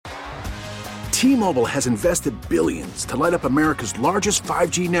T-Mobile has invested billions to light up America's largest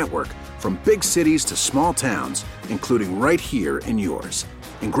 5G network, from big cities to small towns, including right here in yours.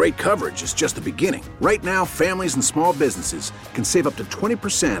 And great coverage is just the beginning. Right now, families and small businesses can save up to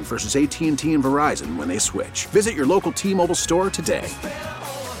 20% versus AT&T and Verizon when they switch. Visit your local T-Mobile store today.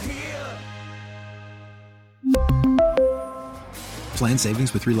 Plan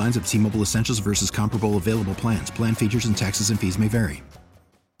savings with 3 lines of T-Mobile Essentials versus comparable available plans. Plan features and taxes and fees may vary.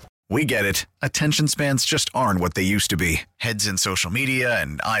 We get it. Attention spans just aren't what they used to be. Heads in social media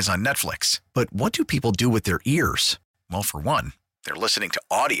and eyes on Netflix. But what do people do with their ears? Well, for one, they're listening to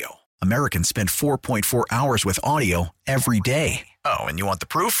audio. Americans spend 4.4 hours with audio every day. Oh, and you want the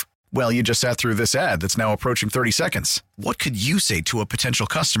proof? Well, you just sat through this ad that's now approaching 30 seconds. What could you say to a potential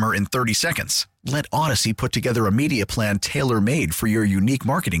customer in 30 seconds? Let Odyssey put together a media plan tailor-made for your unique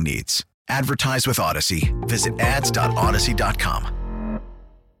marketing needs. Advertise with Odyssey. Visit ads.odyssey.com.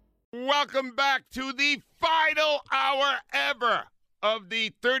 Welcome back to the final hour ever of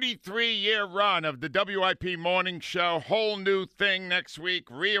the 33-year run of the WIP Morning Show. Whole new thing next week.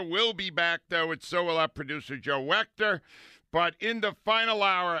 Rhea will be back, though, and so will our producer, Joe Wechter. But in the final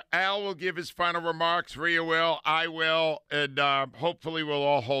hour, Al will give his final remarks. Rhea will, I will, and hopefully we'll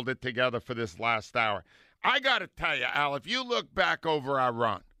all hold it together for this last hour. I got to tell you, Al, if you look back over our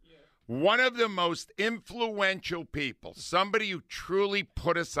run, one of the most influential people, somebody who truly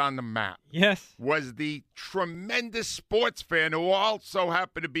put us on the map, was the tremendous sports fan who also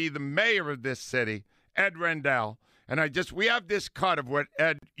happened to be the mayor of this city, Ed Rendell. And we have this cut of what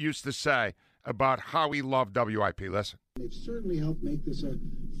Ed used to say about how he loved WIP. Listen. They've certainly helped make this a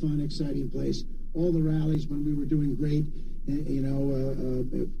fun, exciting place. All the rallies when we were doing great, when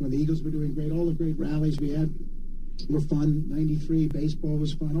the Eagles were doing great, all the great rallies we had were fun. 93, baseball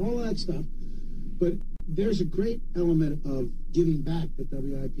was fun, all that stuff. But there's a great element of giving back that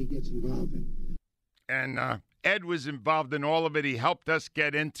WIP gets involved in. And Ed was involved in all of it. He helped us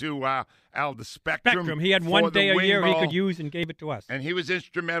get into the Spectrum. He had one day a year he could use and gave it to us. And he was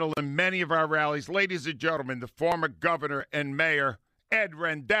instrumental in many of our rallies. Ladies and gentlemen, the former governor and mayor, Ed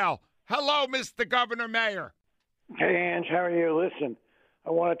Rendell. Hello, Mr. Governor Mayor. Hey, Ange, how are you? Listen, I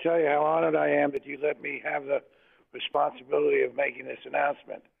want to tell you how honored I am that you let me have the responsibility of making this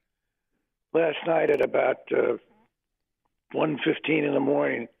announcement. Last night at about 1:15 in the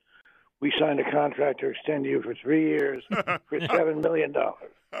morning, we signed a contract to extend you for 3 years for $7 million.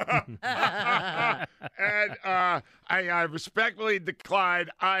 And I respectfully declined.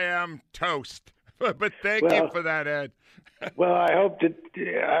 I am toast. But thank you for that, Ed. Well, I hope that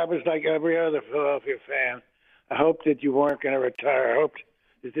I was like every other Philadelphia fan. I hoped that you weren't going to retire. I hoped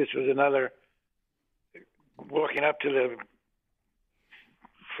that this was another walking up to the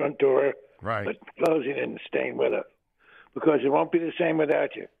front door, right, but closing and staying with us, because it won't be the same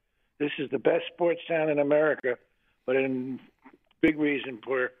without you. This is the best sports town in America, but in big reason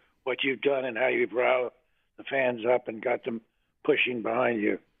for what you've done and how you've riled the fans up and got them pushing behind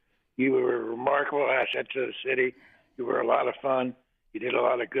you. You were a remarkable asset to the city. You were a lot of fun. You did a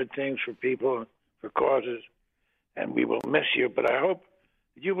lot of good things for people, for causes, and we will miss you. But I hope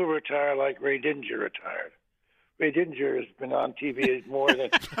you will retire like Ray Didinger retired. Ray Didinger has been on TV more than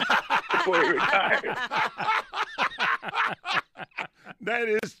before he retired. That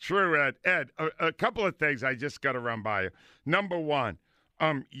is true, Ed. Ed, a couple of things I just got to run by you. Number one,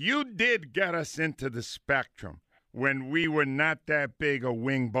 you did get us into the Spectrum when we were not that big a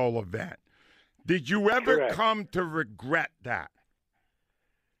wing bowl event. Did you ever come to regret that?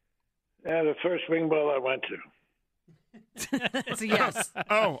 Yeah, the first wing bowl I went to. It's a yes.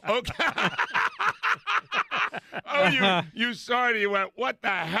 Oh, okay. Oh, you saw it. You went, what the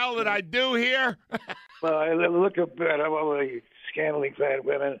hell did I do here? Well, I looked up at all the scantily clad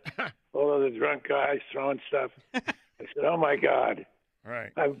women, all of the drunk guys throwing stuff. I said, oh, my God.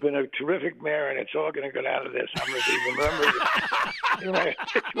 Right. I've been a terrific mayor, and it's all going to go down to this. I'm going to be remembered in my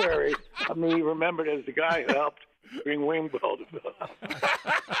obituary. I'm going to be remembered as the guy who helped bring wing bowl to Philadelphia.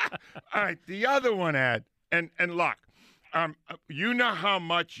 All right, the other one, Ed, and look, you know how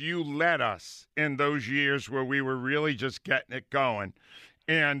much you led us in those years where we were really just getting it going.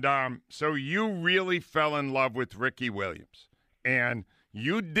 And so you really fell in love with Ricky Williams. And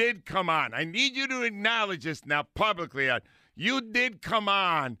you did come on. I need you to acknowledge this now publicly, Ed. You did come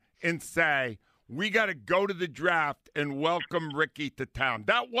on and say, we got to go to the draft and welcome Ricky to town.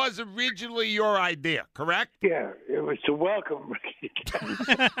 That was originally your idea, correct? Yeah, it was to welcome Ricky to town.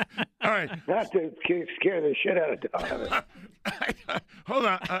 All right. Not to scare the shit out of Donovan. Hold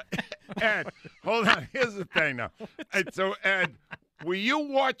on. Ed, hold on. Here's the thing now. So, Ed, were you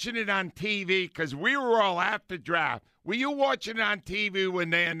watching it on TV? Because we were all at the draft. Were you watching it on TV when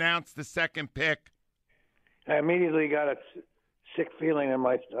they announced the second pick? I immediately got a sick feeling in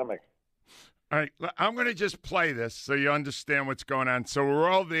my stomach. All right, I'm going to just play this so you understand what's going on. So we're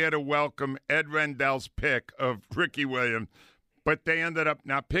all there to welcome Ed Rendell's pick of Ricky Williams, but they ended up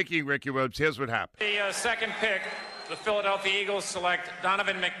not picking Ricky Williams. Here's what happened. The second pick, the Philadelphia Eagles select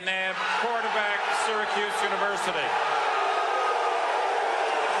Donovan McNabb, quarterback, Syracuse University.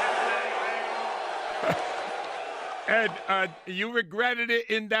 Ed, you regretted it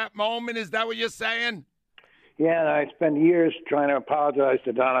in that moment? Is that what you're saying? Yeah, and I spent years trying to apologize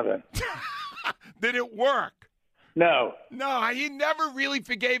to Donovan. Did it work? No. No, he never really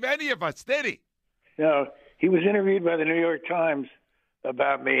forgave any of us, did he? No, he was interviewed by the New York Times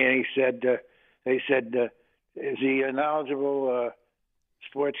about me, and he said, they said, is he a knowledgeable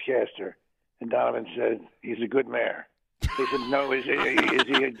sportscaster? And Donovan said, he's a good mayor. They said, no, does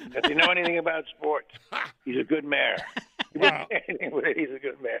he know anything about sports? He's a good mayor. Wow. He's a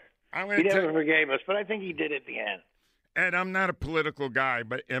good mayor. He never forgave us, but I think he did at the end. Ed, I'm not a political guy,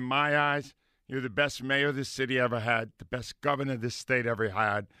 but in my eyes, you're the best mayor this city ever had, the best governor this state ever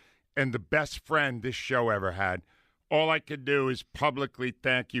had, and the best friend this show ever had. All I could do is publicly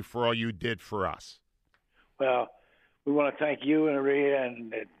thank you for all you did for us. Well, we want to thank you and Rhea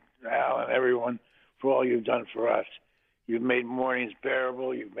and Al and everyone for all you've done for us. You've made mornings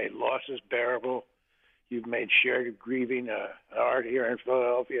bearable. You've made losses bearable. You've made shared grieving art here in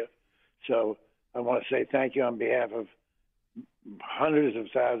Philadelphia. So I want to say thank you on behalf of hundreds of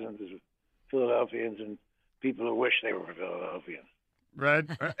thousands of Philadelphians and people who wish they were Philadelphians.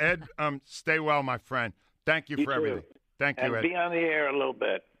 Ed, stay well, my friend. Thank you for everything. Thank you, Ed. And be on the air a little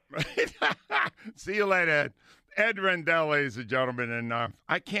bit. See you later, Ed. Ed Rendell, ladies and gentlemen, and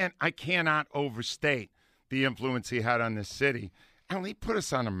I cannot overstate the influence he had on this city, and he put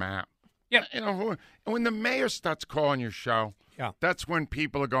us on a map. Yeah, when the mayor starts calling your show, that's when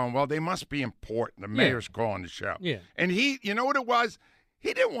people are going, well, they must be important. The mayor's calling the show. Yeah. And he, you know what it was?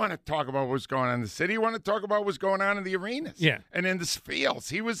 He didn't want to talk about what's going on in the city. He wanted to talk about what's going on in the arenas and in the fields.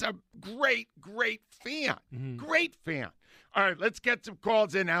 He was a great, great fan. Mm-hmm. Great fan. All right, let's get some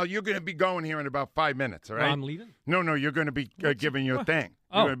calls in. Al, you're going to be going here in about 5 minutes, all right? I'm leaving? No, you're going to be giving your thing.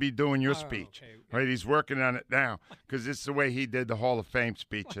 You're going to be doing your speech. Okay. Right? He's working on it now because this is the way he did the Hall of Fame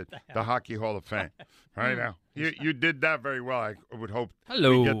speech at the Hockey Hall of Fame. Right now. You did that very well. I would hope.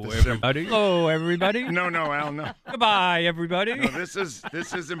 Hello, everybody. Hello, everybody. No, Al, no. Goodbye, everybody. No, this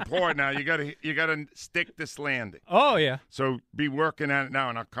is important now. You gotta stick this landing. Oh, yeah. So be working on it now,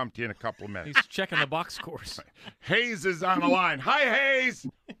 and I'll come to you in a couple of minutes. He's checking the box scores. Hayes is on the line. Hi, Hayes.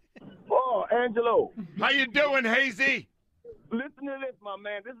 Oh, Angelo. How you doing, Hazy? Listen to this, my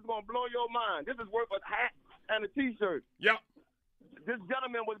man. This is going to blow your mind. This is worth a hat and a T-shirt. Yep. This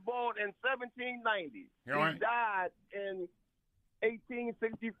gentleman was born in 1790. He died in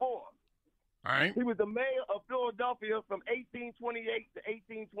 1864. All right. He was the mayor of Philadelphia from 1828 to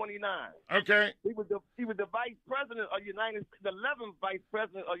 1829. Okay. He was the vice president of the 11th vice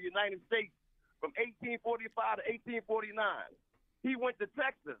president of the United States from 1845 to 1849. He went to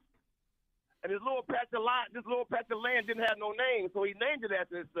Texas. And this little patch of land didn't have no name, so he named it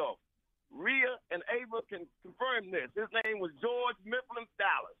after himself. Rhea and Ava can confirm this. His name was George Mifflin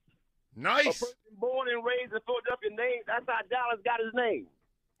Dallas. Nice. A person born and raised in Philadelphia. That's how Dallas got his name.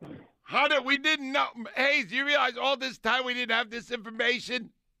 We didn't know. Hayes, you realize all this time we didn't have this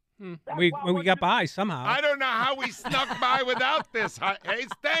information? We got by somehow. I don't know how we snuck by without this. Hayes,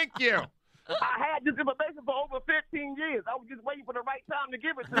 thank you. I had this information for over 15 years. I was just waiting for the right time to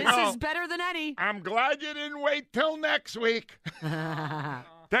give it to you. This is better than any. I'm glad you didn't wait till next week.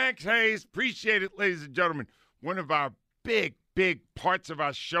 Thanks, Hayes. Appreciate it, ladies and gentlemen. One of our big parts of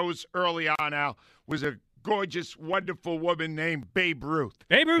our shows early on, Al, was a gorgeous, wonderful woman named Babe Ruth.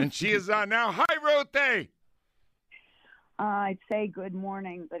 Babe Ruth. And she is on now. Hi, Ruthie. I'd say good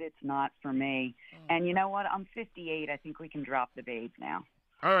morning, but it's not for me. And you know what? I'm 58. I think we can drop the babe now.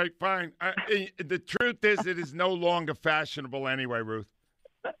 All right, fine. The truth is it is no longer fashionable anyway, Ruth.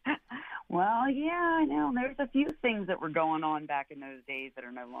 Well, yeah, I know. There's a few things that were going on back in those days that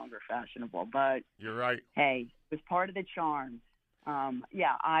are no longer fashionable. But you're right. Hey, it was part of the charm.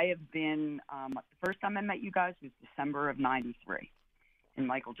 I have been the first time I met you guys was December of '93 in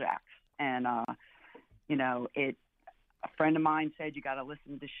Michael Jack's. And, a friend of mine said, you got to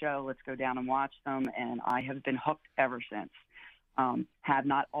listen to the show. Let's go down and watch them. And I have been hooked ever since. Have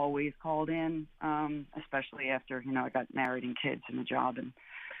not always called in, especially after, I got married and kids and a job and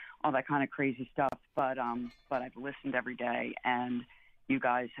all that kind of crazy stuff. But I've listened every day, and you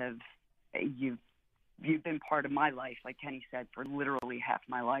guys you've been part of my life, like Kenny said, for literally half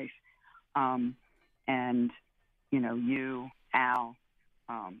my life. And you, Al,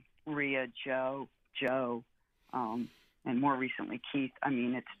 Rhea, Joe, and more recently Keith. I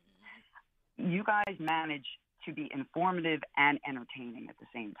mean, you guys manage to be informative and entertaining at the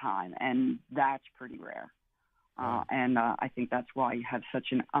same time, and that's pretty rare. And I think that's why you have such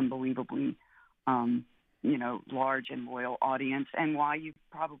an unbelievably, large and loyal audience, and why you've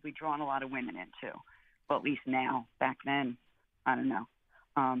probably drawn a lot of women in too. Well, at least now. Back then, I don't know,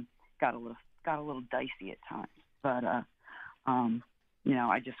 got a little dicey at times. But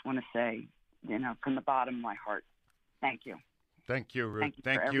I just want to say, from the bottom of my heart, thank you. Thank you, Ruth.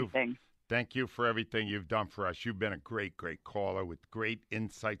 Thank you for everything. Thank you for everything you've done for us. You've been a great, great caller with great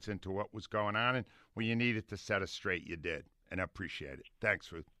insights into what was going on. And when you needed to set us straight, you did. And I appreciate it. Thanks,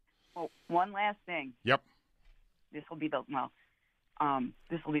 Ruth. Oh, one last thing. Yep. This will be the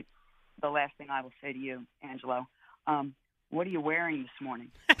last thing I will say to you, Angelo. What are you wearing this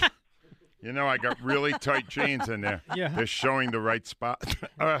morning? I got really tight jeans in there. Yeah. They're showing the right spot.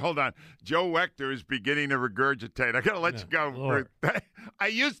 All right, hold on. Joe Wechter is beginning to regurgitate. I got to let you go. Lord. I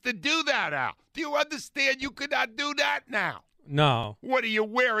used to do that, Al. Do you understand? You could not do that now. No. What are you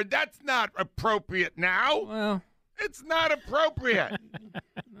wearing? That's not appropriate now. Well, it's not appropriate.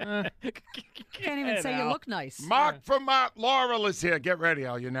 Can't even say you look nice. Mark from Mount Laurel is here. Get ready,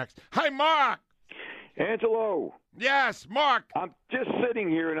 Al. You're next. Hi, Mark. Angelo. Yes, Mark. I'm just sitting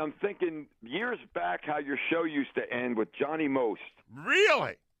here and I'm thinking years back how your show used to end with Johnny Most.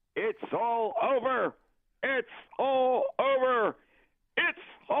 Really? It's all over. It's all over. It's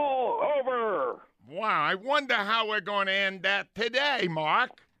all over. Wow, I wonder how we're going to end that today,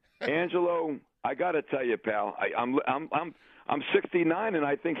 Mark. Angelo, I got to tell you, pal, I'm 69 and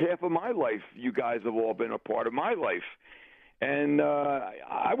I think half of my life you guys have all been a part of my life. And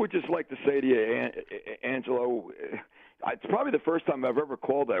I would just like to say to you, Angelo, it's probably the first time I've ever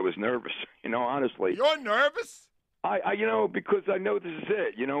called that I was nervous, honestly. You're nervous? Because I know this is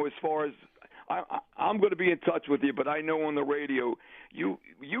it, as far as I'm going to be in touch with you, but I know on the radio, you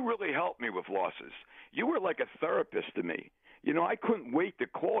really helped me with losses. You were like a therapist to me. I couldn't wait to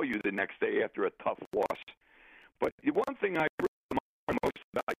call you the next day after a tough loss. But the one thing I really admire most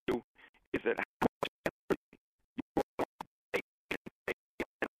about you is that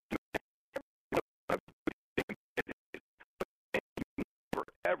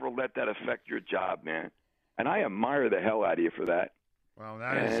ever let that affect your job, man. And I admire the hell out of you for that. Well,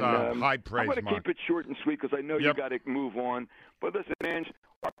 that is high praise, I'm going to keep it short and sweet because I know you got to move on. But listen, Ange,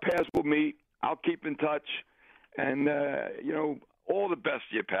 our paths will meet. I'll keep in touch. And, all the best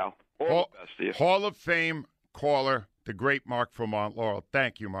to you, pal. All the best to you. Hall of Fame caller, the great Mark from Mount Laurel.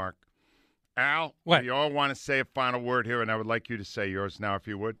 Thank you, Mark. Al, we all want to say a final word here, and I would like you to say yours now, if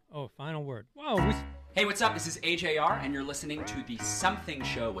you would. Oh, final word. Whoa. Hey, what's up? This is AJR, and you're listening to The Something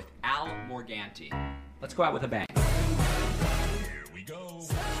Show with Al Morganti. Let's go out with a bang. Here we go.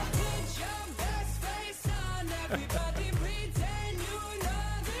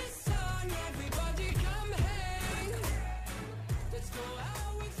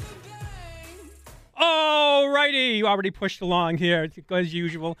 All righty, you already pushed along here, as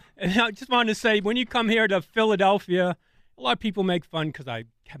usual. And I just wanted to say, when you come here to Philadelphia, a lot of people make fun because I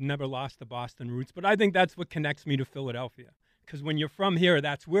have never lost the Boston roots, but I think that's what connects me to Philadelphia. Because when you're from here,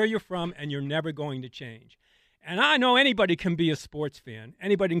 that's where you're from, and you're never going to change. And I know anybody can be a sports fan.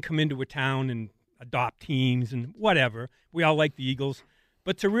 Anybody can come into a town and adopt teams and whatever. We all like the Eagles.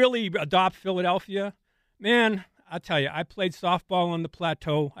 But to really adopt Philadelphia, man, I'll tell you, I played softball on the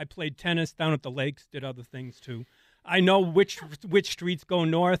plateau. I played tennis down at the lakes, did other things too. I know which streets go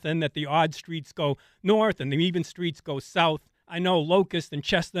north and that the odd streets go north and the even streets go south. I know Locust and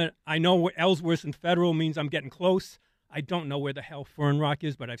Chestnut. I know where Ellsworth and Federal means I'm getting close. I don't know where the hell Fern Rock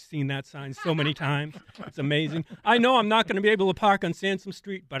is, but I've seen that sign so many times. It's amazing. I know I'm not going to be able to park on Sansom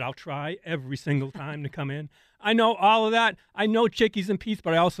Street, but I'll try every single time to come in. I know all of that. I know Chickies and Pete's,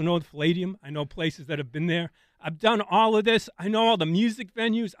 but I also know the Palladium. I know places that have been there. I've done all of this. I know all the music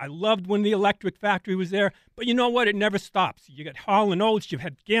venues. I loved when the Electric Factory was there. But you know what? It never stops. You got Hall & Oates. You've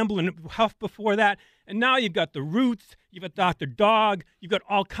had Gamble and Huff before that. And now you've got the Roots. You've got Dr. Dog. You've got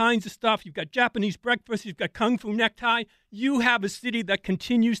all kinds of stuff. You've got Japanese breakfast. You've got Kung Fu Necktie. You have a city that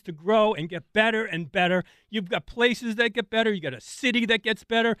continues to grow and get better and better. You've got places that get better. You've got a city that gets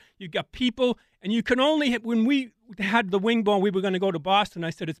better. You've got people. And you can only, when we had the wing ball, we were going to go to Boston. I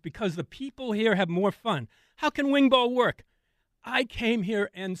said, it's because the people here have more fun. How can wing ball work? I came here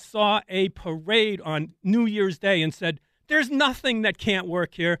and saw a parade on New Year's Day and said, there's nothing that can't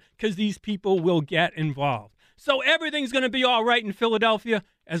work here because these people will get involved. So everything's going to be all right in Philadelphia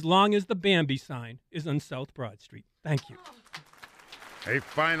as long as the Bambi sign is on South Broad Street. Thank you. A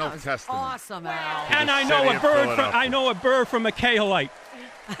final That was testament. awesome, Al. And The I know city a of bird. Philadelphia. I know a bird from a Kaolite.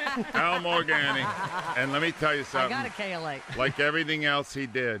 Al Morganti. And let me tell you I something. got a KLA. Like everything else he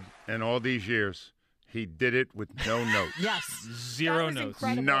did in all these years, he did it with no notes. Yes. Zero notes.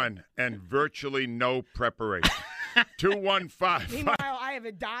 None. And virtually no preparation. 215. Meanwhile, I have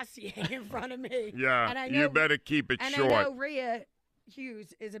a dossier in front of me. Yeah, and I know, you better keep it and short. I know Rhea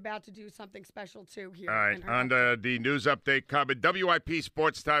Hughes is about to do something special, too, here. All right, in her on the news update covered. WIP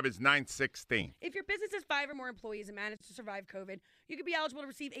Sports Time is 9:16. If your business has 5 or more employees and managed to survive COVID, you could be eligible to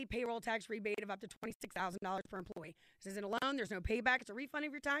receive a payroll tax rebate of up to $26,000 per employee. This isn't a loan. There's no payback. It's a refund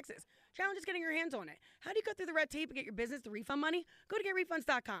of your taxes. Challenge is getting your hands on it. How do you go through the red tape and get your business the refund money? Go to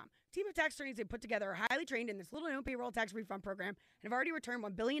GetRefunds.com. Team of tax attorneys they put together are highly trained in this little-known payroll tax refund program and have already returned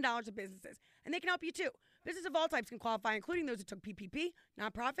 $1 billion to businesses. And they can help you, too. Businesses of all types can qualify, including those who took PPP,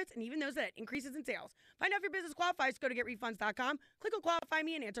 nonprofits, and even those that had increases in sales. Find out if your business qualifies. Go to GetRefunds.com. Click on Qualify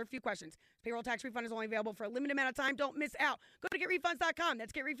Me and answer a few questions. Payroll tax refund is only available for a limited amount of time. Don't miss out. Go to GetRefunds.com.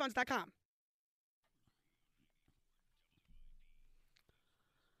 That's GetRefunds.com.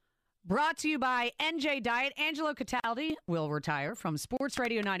 Brought to you by NJ Diet. Angelo Cataldi will retire from Sports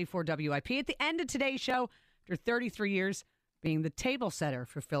Radio 94 WIP at the end of today's show after 33 years being the table setter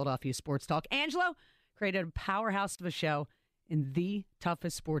for Philadelphia Sports Talk. Angelo created a powerhouse of a show in the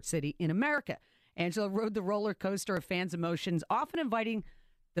toughest sports city in America. Angelo rode the roller coaster of fans' emotions, often inviting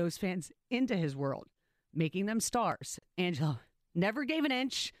those fans into his world, making them stars. Angelo never gave an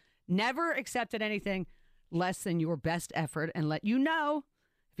inch, never accepted anything less than your best effort, and let you know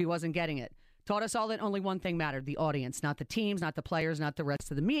if he wasn't getting it. Taught us all that only one thing mattered, the audience, not the teams, not the players, not the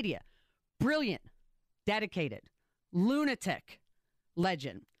rest of the media. Brilliant, dedicated, lunatic,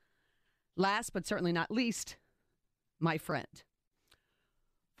 legend. Last but certainly not least, my friend.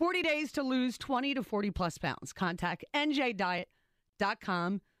 40 days to lose 20 to 40 plus pounds. Contact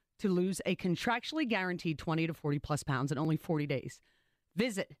njdiet.com to lose a contractually guaranteed 20 to 40 plus pounds in only 40 days.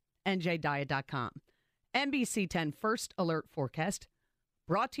 Visit njdiet.com. NBC 10 First Alert Forecast.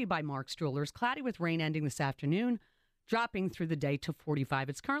 Brought to you by Mark's Jewelers. Cloudy with rain ending this afternoon, dropping through the day to 45.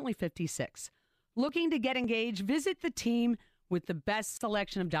 It's currently 56. Looking to get engaged? Visit the team with the best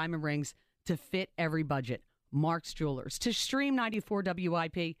selection of diamond rings to fit every budget. Mark's Jewelers. To stream 94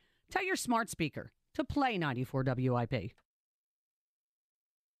 WIP, tell your smart speaker to play 94 WIP.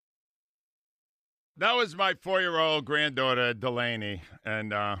 That was my 4-year-old granddaughter, Delaney,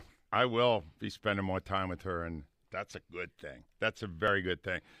 and I will be spending more time with her, and that's a good thing. That's a very good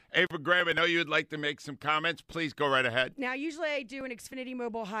thing. Ava Graham, I know you'd like to make some comments. Please go right ahead. Now, usually I do an Xfinity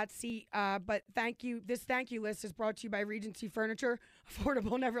Mobile hot seat, but thank you. This thank you list is brought to you by Regency Furniture.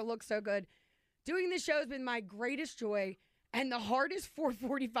 Affordable never looks so good. Doing this show has been my greatest joy and the hardest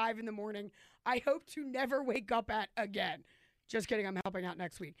 4:45 in the morning I hope to never wake up at again. Just kidding. I'm helping out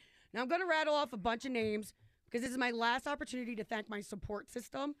next week. Now, I'm going to rattle off a bunch of names because this is my last opportunity to thank my support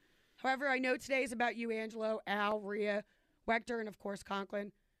system. However, I know today is about you, Angelo, Al, Rhea, Wechter, and, of course,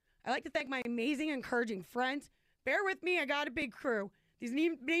 Conklin. I'd like to thank my amazing, encouraging friends. Bear with me. I got a big crew. These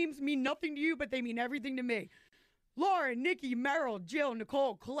names mean nothing to you, but they mean everything to me. Lauren, Nikki, Meryl, Jill,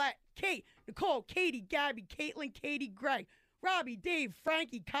 Nicole, Colette, Kate, Nicole, Katie, Gabby, Caitlin, Katie, Greg, Robbie, Dave,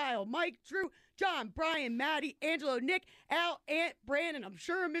 Frankie, Kyle, Mike, Drew, John, Brian, Maddie, Angelo, Nick, Al, Aunt, Brandon. I'm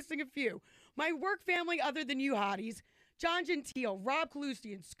sure I'm missing a few. My work family other than you hotties. John Gentile, Rob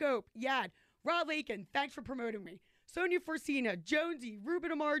Kalustian, Scope, Yad, Rod Lakin, thanks for promoting me. Sonia Forcina, Jonesy,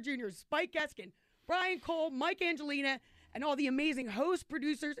 Ruben Amar Jr., Spike Eskin, Brian Cole, Mike Angelina, and all the amazing hosts,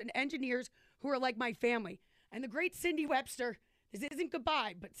 producers, and engineers who are like my family. And the great Cindy Webster, this isn't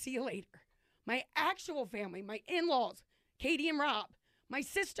goodbye, but see you later. My actual family, my in-laws, Katie and Rob, my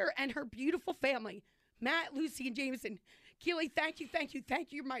sister and her beautiful family, Matt, Lucy, and Jameson. Keely, thank you,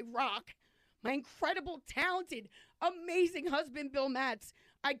 you're my rock. My incredible, talented, amazing husband, Bill Matz.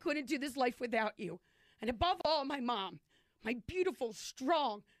 I couldn't do this life without you. And above all, my mom, my beautiful,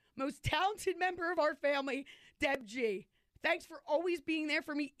 strong, most talented member of our family, Deb G. Thanks for always being there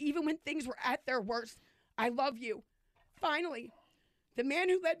for me, even when things were at their worst. I love you. Finally, the man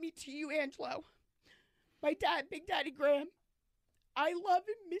who led me to you, Angelo, my dad, Big Daddy Graham. I love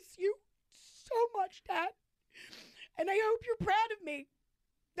and miss you so much, Dad. And I hope you're proud of me.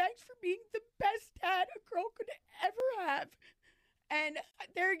 Thanks for being the best dad a girl could ever have. And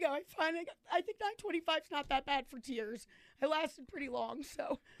there you go. I think 9:25 is not that bad for tears. I lasted pretty long,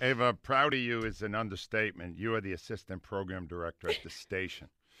 so. Ava, proud of you is an understatement. You are the assistant program director at the station.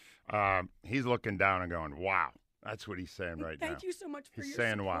 He's looking down and going, wow. That's what he's saying right now. Thank you so much for He's your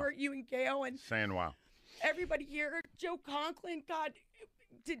saying support, wow. you and Gail. And saying wow. everybody here. Joe Conklin, God,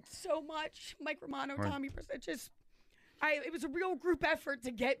 did so much. Mike Romano, Right. Tommy Brissett, just it was a real group effort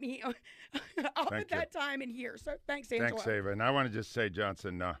to get me up at that time and here. So thanks, Angela. Thanks, Ava. And I want to just say,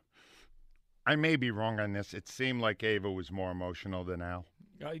 Johnson, I may be wrong on this. It seemed like Ava was more emotional than Al.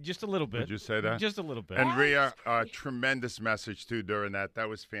 Just a little bit. Did you say that? Just a little bit. And Rhea, tremendous message, too, during that. That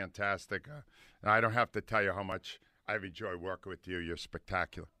was fantastic. I don't have to tell you how much I've enjoyed working with you. You're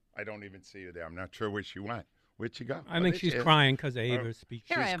spectacular. I don't even see you there. I'm not sure where she went. Where'd she go? I think she's crying because of Ava's speech.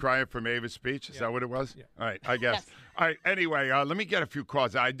 She's crying from Ava's speech? Is that what it was? Yeah. All right, I guess. Yes. All right, anyway, let me get a few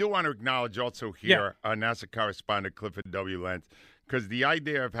calls. I do want to acknowledge also here NASA correspondent Clifford W. Lentz, because the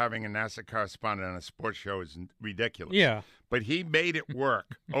idea of having a NASA correspondent on a sports show is ridiculous. Yeah. But he made it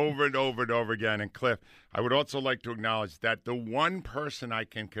work over and over and over again. And, Cliff, I would also like to acknowledge that the one person I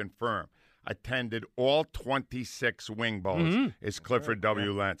can confirm attended all 26 Wing Bowls is Clifford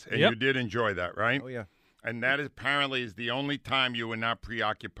W. Lentz. And you did enjoy that, right? Oh, yeah. And that apparently is the only time you were not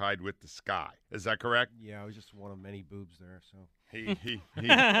preoccupied with the sky. Is that correct? Yeah, I was just one of many boobs there. So he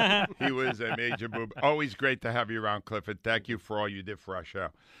was a major boob. Always great to have you around, Clifford. Thank you for all you did for our show.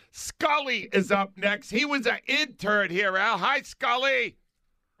 Scully is up next. He was an intern here, Al. Hi, Scully.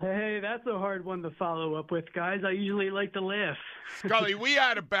 Hey, that's a hard one to follow up with, guys. I usually like to laugh. Scully, we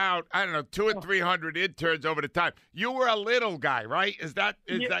had about, 200 or 300 interns over the time. You were a little guy, right? Is that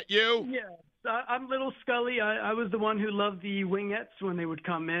you? Yeah. I'm little Scully. I was the one who loved the wingettes when they would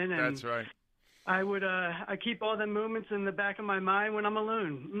come in. And that's right. I keep all the moments in the back of my mind when I'm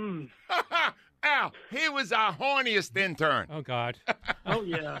alone. Al, he was our horniest intern. Oh, God. Oh,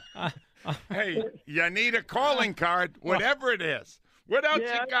 yeah. Hey, you need a calling card, whatever it is. What else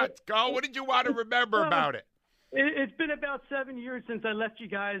you got, Skull? What did you want to remember about it? It's been about 7 years since I left you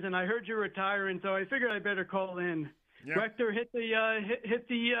guys, and I heard you're retiring, so I figured I better call in. Yeah. Rector hit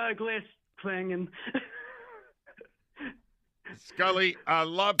the glass clanging. Scully, I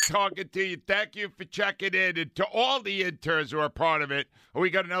love talking to you. Thank you for checking in. And to all the interns who are part of it. Oh, we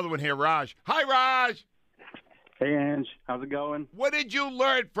got another one here, Raj. Hi, Raj. Hey, Ange. How's it going? What did you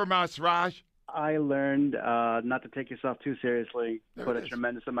learn from us, Raj? I learned not to take yourself too seriously, put a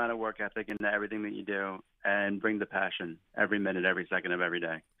tremendous amount of work ethic into everything that you do, and bring the passion every minute, every second of every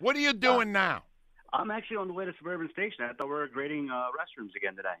day. What are you doing now? I'm actually on the way to Suburban Station. I thought we were grading restrooms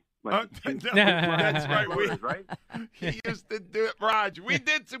again today. That's right. Right? He used to do it, Raj. We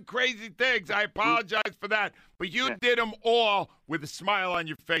did some crazy things. I apologize for that. But you did them all with a smile on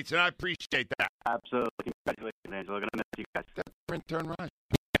your face, and I appreciate that. Absolutely. Congratulations, Angela. Going to miss you guys. That's intern Raj.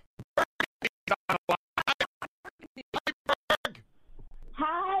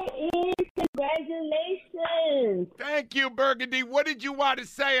 Hi, Ian. Congratulations. Thank you, Burgundy. What did you want to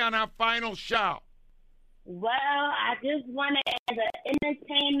say on our final show? Well, I just wanted as an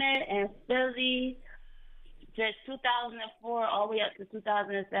entertainment and Philly, just 2004 all the way up to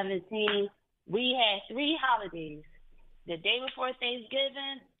 2017, we had 3 holidays. The day before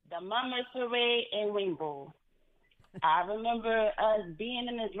Thanksgiving, the Mummers Parade, and Wing Bowl. I remember us being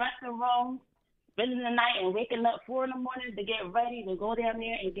in this dressing room, spending the night and waking up 4 in the morning to get ready to go down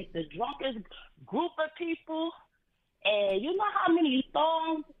there and get the drunkest group of people. And you know how many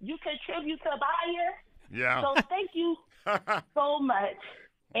songs you contribute to Bayer? Yeah. So thank you so much.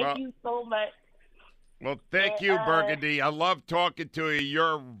 Thank you so much. Well, thank you, Burgundy. I love talking to you.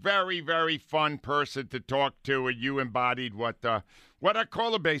 You're a very, very fun person to talk to, and you embodied what our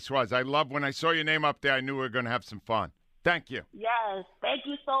caller base was. I love when I saw your name up there, I knew we were going to have some fun. Thank you. Yes, thank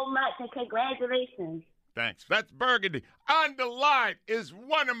you so much, and congratulations. Thanks. That's Burgundy. On the line is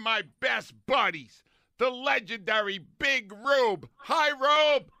one of my best buddies, the legendary Big Rube. Hi,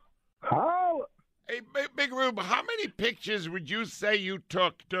 Rube. Hi. Hey, Big Rube, how many pictures would you say you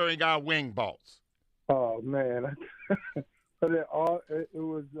took during our Wing Bowls? Oh, man. But it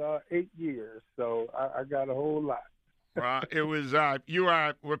was 8 years, so I got a whole lot. It was, you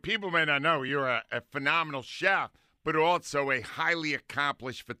are, what people may not know, you're a phenomenal chef, but also a highly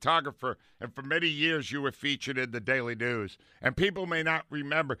accomplished photographer. And for many years, you were featured in the Daily News. And people may not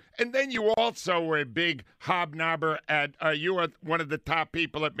remember. And then you also were a big hobnobber, and you were one of the top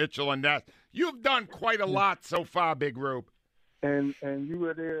people at Mitchell & Ness. You've done quite a lot so far, Big Rube. And you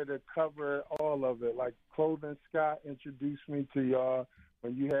were there to cover all of it. Like Clothing Scott introduced me to y'all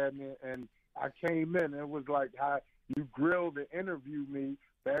when you had me, and I came in. It was like how you grilled and interviewed me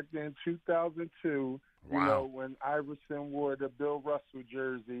back then, 2002. Wow. You know, when Iverson wore the Bill Russell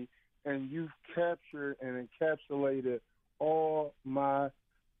jersey, and you captured and encapsulated all my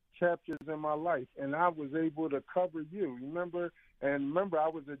chapters in my life, and I was able to cover you. Remember, I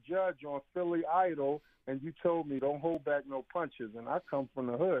was a judge on Philly Idol, and you told me don't hold back no punches, and I come from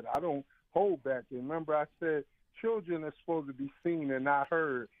the hood. I don't hold back. And remember, I said children are supposed to be seen and not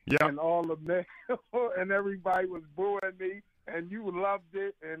heard. Yeah. And all the men and everybody was booing me, and you loved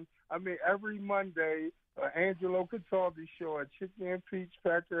it. And, I mean, every Monday, Angelo Cataldi show at Chicken and Peach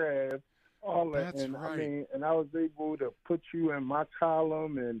Packer Ave, all that. That's and right. I mean, and I was able to put you in my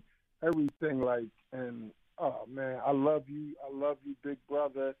column and everything, like, and oh man, I love you, big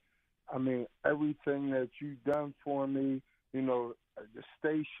brother. I mean, everything that you've done for me, you know, the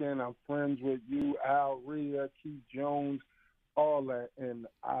station, I'm friends with you, Al, Rhea, Keith Jones, all that, and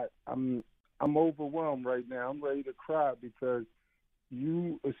I'm overwhelmed right now. I'm ready to cry because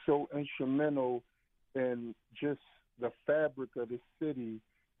you are so instrumental in just the fabric of the city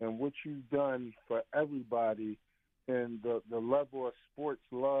and what you've done for everybody, and the level of sports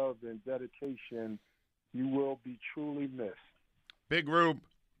love and dedication. You will be truly missed. Big Rube,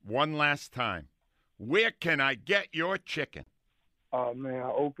 one last time. Where can I get your chicken? Oh, man,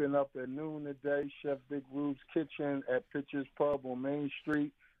 I open up at noon today, Chef Big Rube's Kitchen at Pitcher's Pub on Main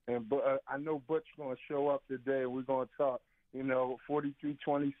Street. And I know Butch going to show up today, and we're going to talk.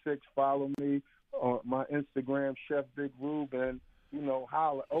 4326, follow me on my Instagram, Chef Big Rube, and,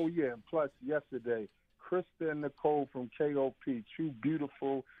 holla. Oh, yeah, and plus yesterday, Krista and Nicole from KOP, two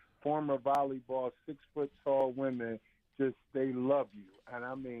beautiful former volleyball 6-foot-tall women, they love you, and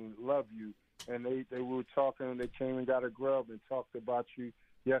I mean love you. And they were talking, they came and got a grub and talked about you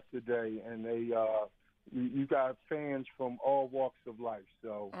yesterday, and you got fans from all walks of life.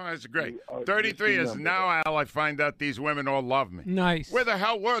 So that's great. 33 years now, Al, I find out these women all love me. Nice. Where the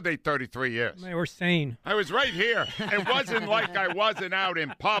hell were they 33 years? They were sane. I was right here. It wasn't like I wasn't out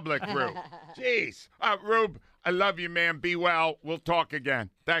in public, Rube. Jeez. Rube, I love you, man. Be well. We'll talk again.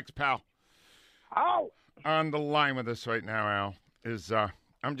 Thanks, pal. Oh. On the line with us right now, Al, is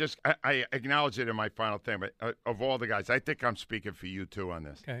I acknowledge it in my final thing, but of all the guys, I think I'm speaking for you too on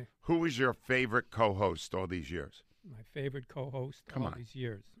this. Okay. Who is your favorite co-host all these years? My favorite co-host all these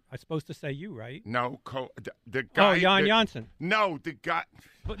years. I'm supposed to say you, right? No, the guy. Oh, Jan Janssen. No, the guy.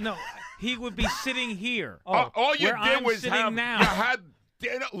 But no, he would be sitting here. All you where did I'm was sitting now. You had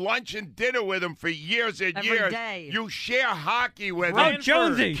lunch and dinner with him for years and Every years. day. You share hockey with Oh, him.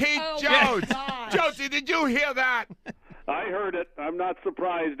 Jonesy. Keith Oh, Jones. gosh. Jonesy, did you hear that? I heard it. I'm not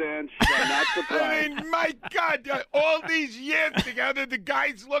surprised, Ange. I'm not surprised. I mean, my God, all these years together, the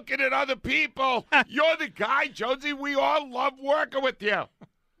guy's looking at other people. You're the guy, Jonesy. We all love working with you.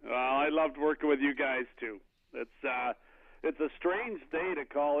 Well, I loved working with you guys, too. It's a strange day to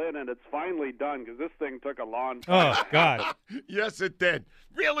call in, and it's finally done because this thing took a long time. Oh, God. Yes, it did.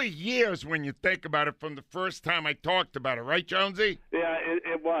 Really years when you think about it from the first time I talked about it, right, Jonesy? Yeah,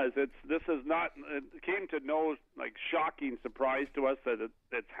 it was. It came to no shocking surprise to us that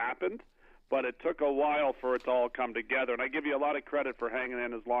it's happened, but it took a while for it to all come together. And I give you a lot of credit for hanging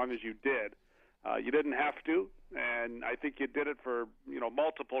in as long as you did. You didn't have to, and I think you did it for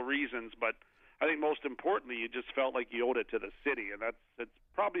multiple reasons, but I think most importantly, you just felt like you owed it to the city, and it's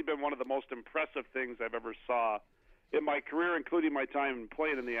probably been one of the most impressive things I've ever saw in my career, including my time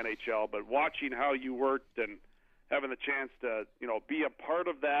playing in the NHL. But watching how you worked and having the chance to be a part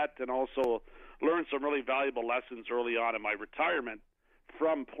of that, and also learn some really valuable lessons early on in my retirement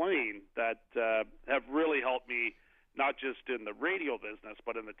from playing that have really helped me, not just in the radio business,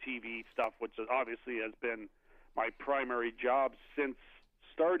 but in the TV stuff, which obviously has been my primary job since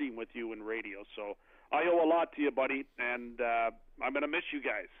starting with you in radio. So I owe a lot to you, buddy, and I'm going to miss you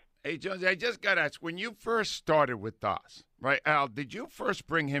guys. Hey, Jonesy, I just got to ask, when you first started with us, right, Al, did you first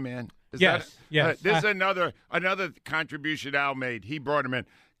bring him in? Yes. This is another contribution Al made. He brought him in.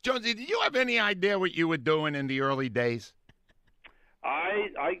 Jonesy, did you have any idea what you were doing in the early days?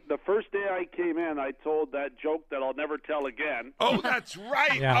 The first day I came in, I told that joke that I'll never tell again. Oh, that's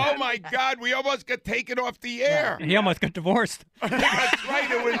right. Yeah. Oh, my God. We almost got taken off the air. He almost got divorced. That's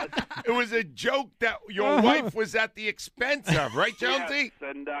right. It was a joke that your wife was at the expense of, right, Jonesy?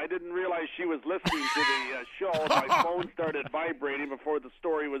 Yes, and I didn't realize she was listening to the show. My phone started vibrating before the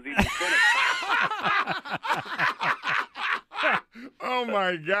story was even finished. Oh,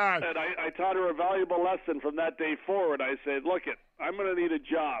 my God. And I taught her a valuable lesson from that day forward. I said, look, I'm going to need a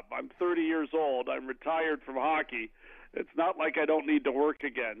job. I'm 30 years old. I'm retired from hockey. It's not like I don't need to work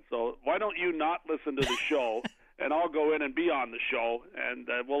again. So why don't you not listen to the show, and I'll go in and be on the show, and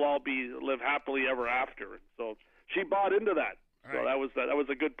we'll all live happily ever after. So she bought into that. So that was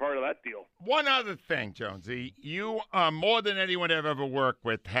a good part of that deal. One other thing, Jonesy, you more than anyone I've ever worked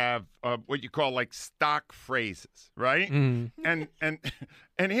with have what you call like stock phrases, right? Mm.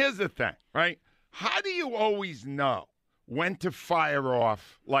 And here's the thing, right? How do you always know when to fire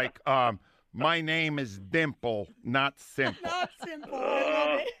off like my name is Dimple, not Simple? Not simple. I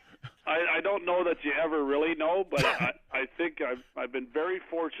love it. I I don't know that you ever really know, but I think I've been very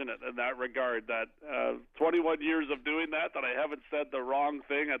fortunate in that regard. That 21 years of doing that I haven't said the wrong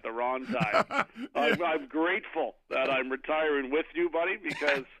thing at the wrong time. I'm grateful that I'm retiring with you, buddy,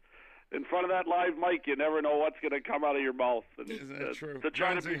 because in front of that live mic, you never know what's going to come out of your mouth. And, isn't that true? To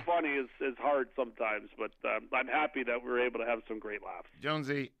try Jonesy, to be funny is hard sometimes, but I'm happy that we're able to have some great laughs.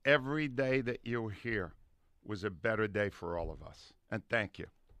 Jonesy, every day that you were here was a better day for all of us. And thank you.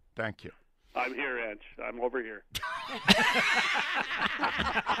 Thank you. I'm here, Ange. I'm over here.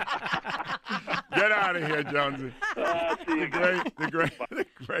 Get out of here, Jonesy. The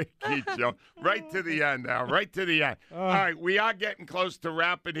great Keith Jones. Right to the end now. Right to the end. All right, we are getting close to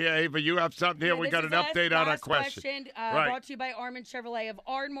wrapping here. Ava, you have something here. Yeah, we got an update on our question. Right. Brought to you by Armin Chevrolet of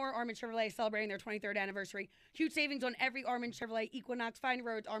Ardmore. Armin Chevrolet celebrating their 23rd anniversary. Huge savings on every Armin Chevrolet Equinox. Find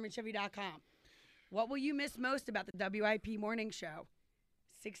roads, ArminChevy.com. What will you miss most about the WIP morning show?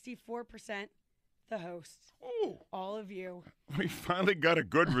 64% the hosts. Ooh. All of you. We finally got a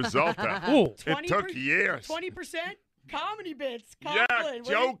good result out. It took years. 20% comedy bits. Yeah, Conklin.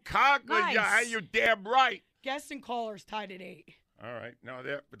 Joe Conklin. Nice. Yeah, you're damn right. Guests and callers tied at 8. All right. No,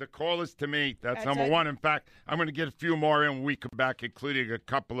 the call is to me. That's That's number it. one. In fact, I'm going to get a few more in when we come back, including a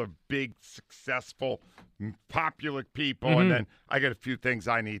couple of big, successful, popular people. And then I got a few things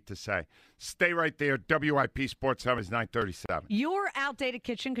I need to say. Stay right there. WIP Sports Summit is 9:37. Your outdated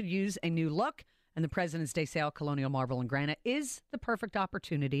kitchen could use a new look, and the President's Day sale, Colonial Marble and Granite, is the perfect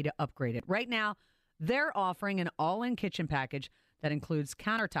opportunity to upgrade it. Right now, they're offering an all-in kitchen package that includes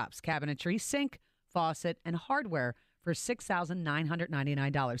countertops, cabinetry, sink, faucet, and hardware for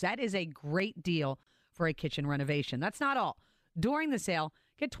 $6,999. That is a great deal for a kitchen renovation. That's not all. During the sale,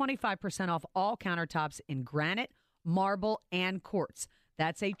 get 25% off all countertops in granite, marble, and quartz.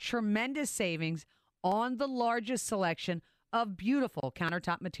 That's a tremendous savings on the largest selection of beautiful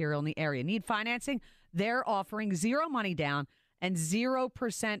countertop material in the area. Need financing? They're offering 0 money down and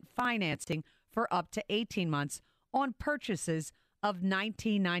 0% financing for up to 18 months on purchases of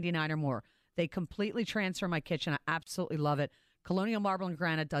 $19.99 or more. They completely transfer my kitchen. I absolutely love it. Colonial Marble and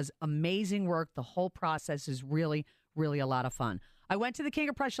Granite does amazing work. The whole process is really, really a lot of fun. I went to the King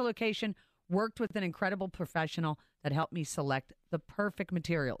of Prussia location, worked with an incredible professional that helped me select the perfect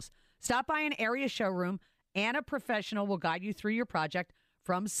materials. Stop by an area showroom, and a professional will guide you through your project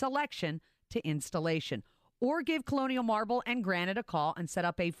from selection to installation. Or give Colonial Marble and Granite a call and set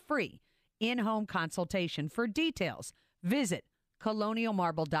up a free in-home consultation. For details, visit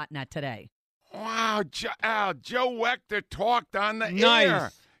colonialmarble.net today. Wow, Joe Wechter talked on the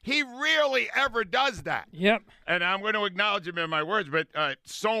air. He really ever does that. Yep. And I'm going to acknowledge him in my words, but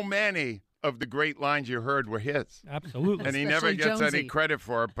so many of the great lines you heard were his. Absolutely. And he never gets any credit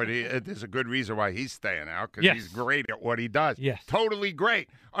for it, but there's a good reason why he's staying out, because he's great at what he does. Yes. Totally great.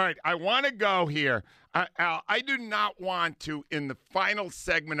 All right, I want to go here. Al, I do not want to, in the final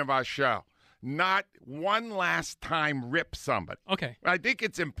segment of our show, not one last time rip somebody. Okay. I think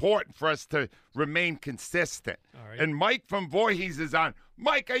it's important for us to remain consistent. All right. And Mike from Voorhees is on.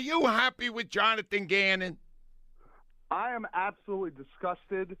 Mike, are you happy with Jonathan Gannon? I am absolutely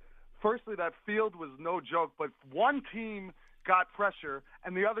disgusted. Firstly, that field was no joke, but one team got pressure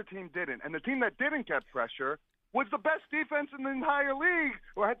and the other team didn't. And the team that didn't get pressure was the best defense in the entire league,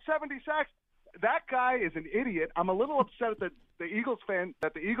 or had 70 sacks. That guy is an idiot. I'm a little upset that the Eagles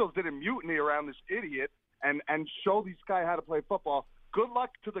didn't mutiny around this idiot and show this guy how to play football. Good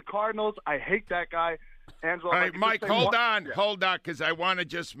luck to the Cardinals. I hate that guy. Angelo, All right, Mike, hold on, because I want to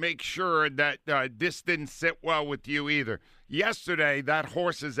just make sure that this didn't sit well with you either. Yesterday, that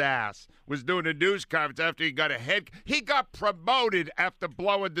horse's ass was doing a news conference after he got He got promoted after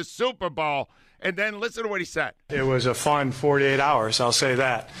blowing the Super Bowl, and then listen to what he said. It was a fun 48 hours, I'll say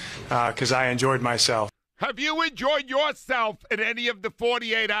that, because I enjoyed myself. Have you enjoyed yourself in any of the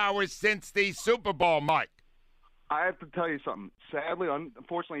 48 hours since the Super Bowl, Mike? I have to tell you something. Sadly,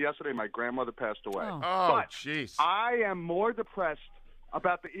 unfortunately, yesterday my grandmother passed away. Oh, jeez. I am more depressed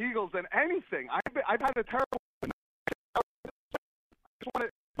about the Eagles than anything. I've had a terrible. I just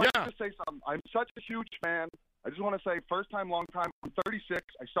want to say something. I'm such a huge fan. I just want to say, first time, long time. I'm 36.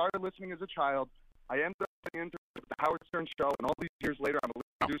 I started listening as a child. I ended up getting into the Howard Stern show, and all these years later, I'm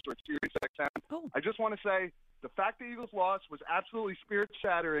a producer at Sirius XM. I just want to say the fact the Eagles lost was absolutely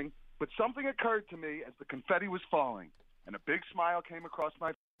spirit-shattering. But something occurred to me as the confetti was falling, and a big smile came across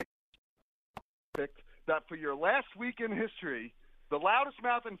my face. That for your last week in history, the loudest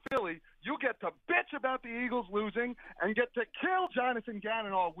mouth in Philly, you get to bitch about the Eagles losing and get to kill Jonathan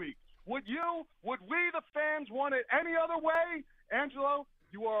Gannon all week. Would we, the fans, want it any other way? Angelo,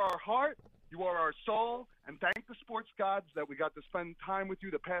 you are our heart, you are our soul, and and thank the sports gods that we got to spend time with you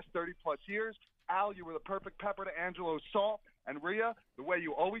the past 30-plus years. Al, you were the perfect pepper to Angelo's salt. And Rhea, the way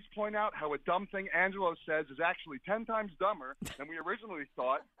you always point out how a dumb thing Angelo says is actually 10 times dumber than we originally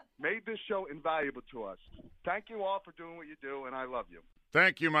thought, made this show invaluable to us. Thank you all for doing what you do, and I love you.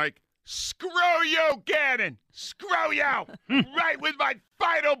 Thank you, Mike. Screw you, Gannon. Screw you. Right with my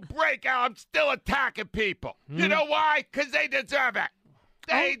final breakout, I'm still attacking people. You know why? Because they deserve it.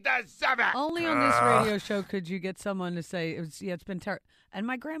 They deserve it. Only on this radio show could you get someone to say, it's been terrible. And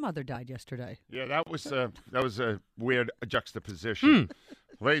my grandmother died yesterday. Yeah, that was a weird juxtaposition.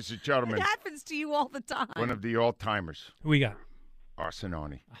 Ladies and gentlemen. It happens to you all the time. One of the all-timers. Who we got?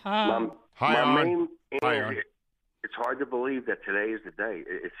 Arsenoni. Hi, Arn. Hi, Arn. It's hard to believe that today is the day.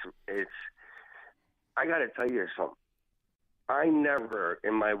 It's. I got to tell you something. I never,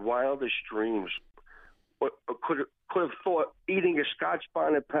 in my wildest dreams, could have thought eating a Scotch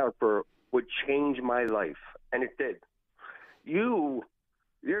bonnet pepper would change my life, and it did. You're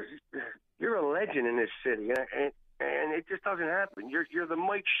a legend in this city, and it just doesn't happen. You're the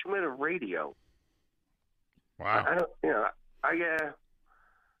Mike Schmidt of radio. Wow.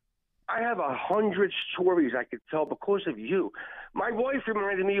 I have 100 stories I could tell because of you. My wife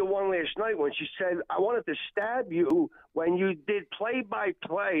reminded me of one last night when she said, I wanted to stab you when you did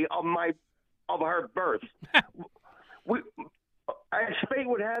play-by-play of her birth. As fate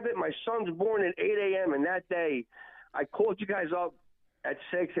would have it, my son's born at 8 a.m., and that day I called you guys up at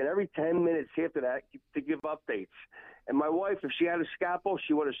 6, and every 10 minutes after that to give updates. And my wife, if she had a scalpel,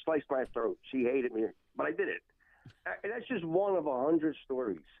 she would have sliced my throat. She hated me, but I did it. And that's just one of 100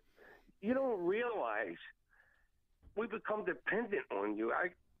 stories. You don't realize we become dependent on you.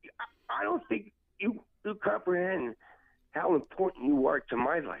 I don't think you comprehend how important you are to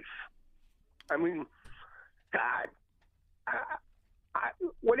my life. I mean, God,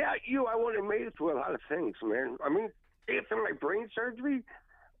 without you, I wouldn't have made it through a lot of things, man. I mean, after my brain surgery,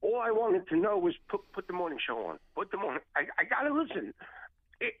 all I wanted to know was put the morning show on. Put the morning. I got to listen.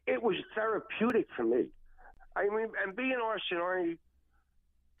 It was therapeutic for me. I mean, and being Arsenoni,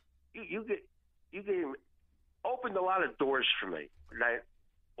 you opened a lot of doors for me that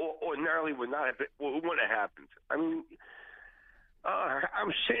ordinarily wouldn't have happened. I mean,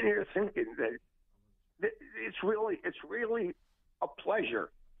 I'm sitting here thinking that it's really a pleasure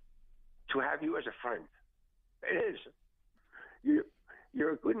to have you as a friend. It is.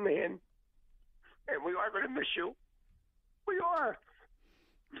 You're a good man, and we are going to miss you. We are.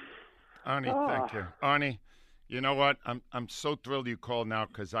 Arnie, thank you. Arnie, you know what? I'm so thrilled you called now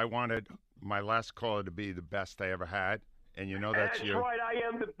because I wanted my last caller to be the best I ever had, and you know that's you. That's right. I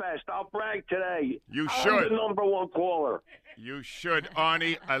am the best. I'll brag today. You should. I'm the number one caller. You should.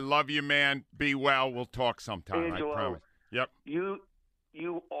 Arnie, I love you, man. Be well. We'll talk sometime. Angelo, I promise. Yep.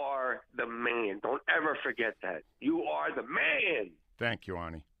 You are the man. Don't ever forget that. You are the man. Thank you,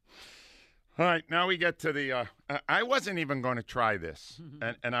 Arnie. All right, now we get to the I wasn't even going to try this,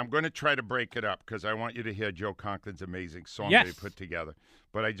 and I'm going to try to break it up because I want you to hear Joe Conklin's amazing song that he put together.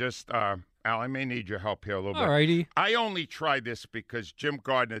 But I just, Al, I may need your help here a little bit. All righty. I only tried this because Jim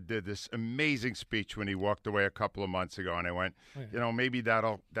Gardner did this amazing speech when he walked away a couple of months ago, and I went, maybe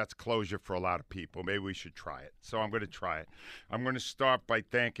that's closure for a lot of people. Maybe we should try it. So I'm going to try it. I'm going to start by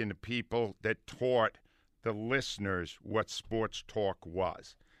thanking the people that taught the listeners what sports talk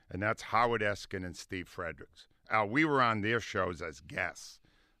was. And that's Howard Eskin and Steve Fredericks. Al, we were on their shows as guests.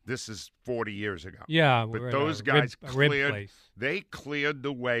 This is 40 years ago. Yeah, but those guys cleared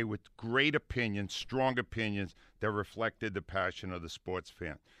the way with great opinions, strong opinions that reflected the passion of the sports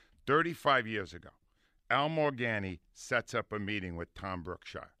fan. 35 years ago, Al Morganti sets up a meeting with Tom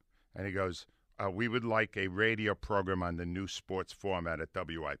Brookshire, and he goes, we would like a radio program on the new sports format at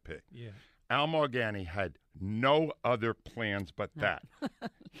WIP. Yeah. Al Morganti had no other plans but that.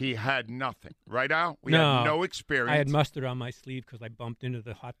 He had nothing. Right, Al? We had no experience. I had mustard on my sleeve because I bumped into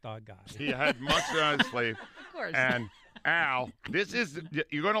the hot dog guy. He had mustard on his sleeve. Of course. And Al,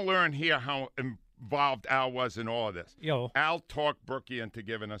 you're going to learn here how involved Al was in all of this. Al talked Brookie into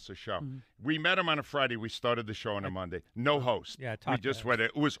giving us a show. Mm-hmm. We met him on a Friday. We started the show on a Monday. No host. Yeah, we just went.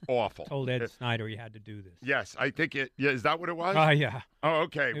 It was awful. Told Ed Snyder he had to do this. Yes, I think it. Yeah, is that what it was? Yeah. Oh,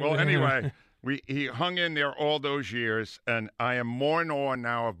 okay. Well, anyway, he hung in there all those years, and I am more in awe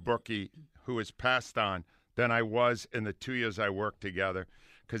now of Brookie, who has passed on, than I was in the 2 years I worked together.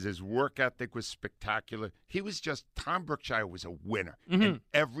 Because his work ethic was spectacular. Tom Brookshire was a winner in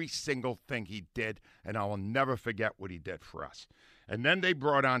every single thing he did, and I will never forget what he did for us. And then they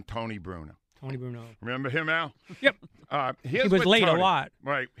brought on Tony Bruno. Tony Bruno. Remember him, Al? Yep. He was late a lot.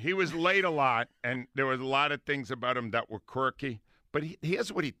 Right. He was late a lot, and there was a lot of things about him that were quirky, But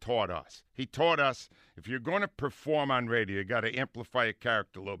here's what he taught us. He taught us if you're going to perform on radio, you got to amplify your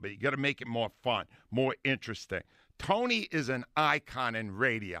character a little bit. You got to make it more fun, more interesting. Tony is an icon in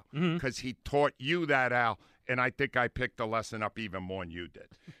radio because he taught you that, Al, and I think I picked the lesson up even more than you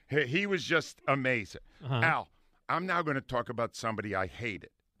did. He was just amazing. Al, I'm now going to talk about somebody I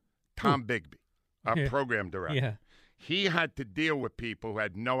hated, Tom Bigby, our program director. Yeah. He had to deal with people who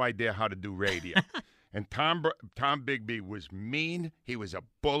had no idea how to do radio. And Tom Bigby was mean. He was a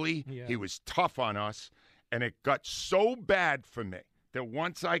bully. Yeah. He was tough on us. And it got so bad for me that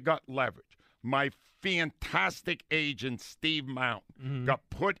once I got leverage, my fantastic agent, Steve Mountain, got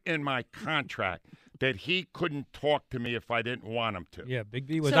put in my contract that he couldn't talk to me if I didn't want him to. Yeah,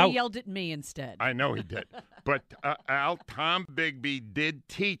 Bigby was so out. he yelled at me instead. I know he did. But, Al, Tom Bigby did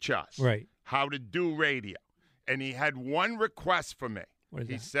teach us how to do radio. And he had one request for me.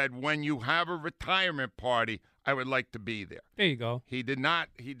 He said, when you have a retirement party, I would like to be there. There you go. He did not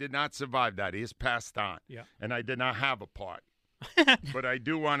survive that. He has passed on. Yeah. And I did not have a party. But I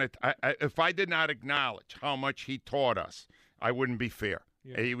do want to, if I did not acknowledge how much he taught us, I wouldn't be fair.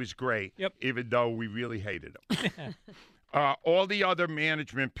 Yeah. He was great, Yep. even though we really hated him. All the other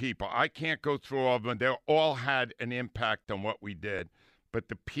management people, I can't go through all of them. They all had an impact on what we did. But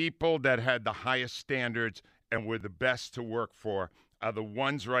the people that had the highest standards and were the best to work for are the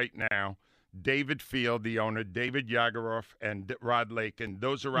ones right now. David Field, the owner, David Yagaroff, and Rod Lakin.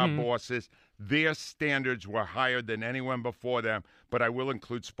 Those are our bosses. Their standards were higher than anyone before them, but I will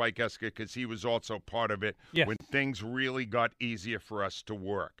include Spike Esker because he was also part of it when things really got easier for us to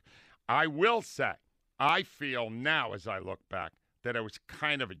work. I will say, I feel now as I look back that I was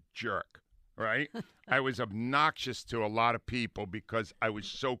kind of a jerk, right? I was obnoxious to a lot of people because I was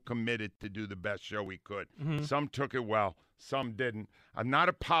so committed to do the best show we could. Some took it well. Some didn't. I'm not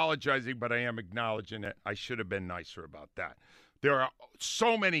apologizing, but I am acknowledging it. I should have been nicer about that. There are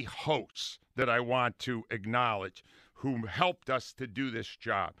so many hosts that I want to acknowledge who helped us to do this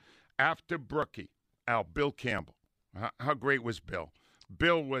job. After Brookie, Bill Campbell. How great was Bill?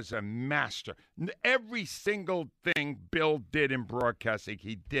 Bill was a master. Every single thing Bill did in broadcasting,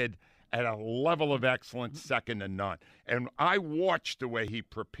 he did at a level of excellence second to none. And I watched the way he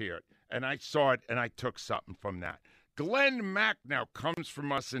prepared, and I saw it, and I took something from that. Glenn Macnow comes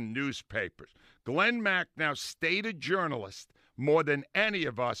from us in newspapers. Glenn Macnow stayed a journalist more than any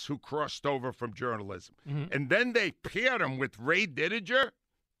of us who crossed over from journalism. And then they paired him with Ray Didinger.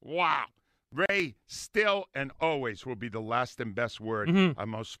 Wow. Ray still and always will be the last and best word on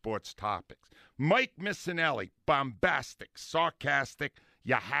most sports topics. Mike Missinelli, bombastic, sarcastic.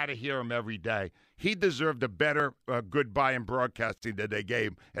 You had to hear him every day. He deserved a better goodbye in broadcasting than they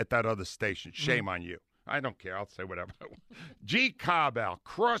gave at that other station. Shame on you. I don't care. I'll say whatever I want. G. Cobell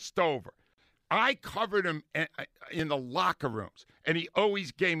crossed over. I covered him in the locker rooms, and he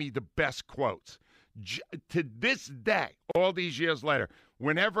always gave me the best quotes. To this day, all these years later,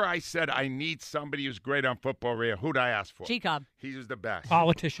 whenever I said I need somebody who's great on football radio, who'd I ask for? G-Cobb. He was the best.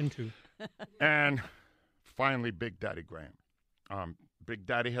 Politician, too. And finally, Big Daddy Graham. Big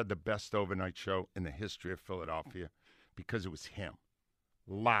Daddy had the best overnight show in the history of Philadelphia because it was him.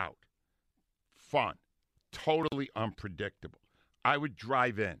 Loud, fun, totally unpredictable. I would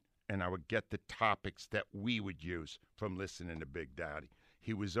drive in, and I would get the topics that we would use from listening to Big Daddy.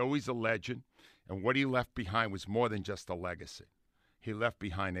 He was always a legend, and what he left behind was more than just a legacy. He left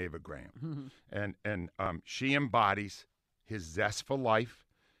behind Ava Graham, and she embodies his zest for life,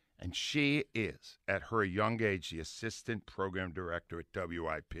 and she is, at her young age, the assistant program director at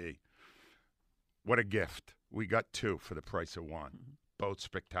WIP. What a gift. We got two for the price of one. Both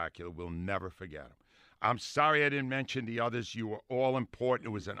spectacular. We'll never forget them. I'm sorry I didn't mention the others. You were all important.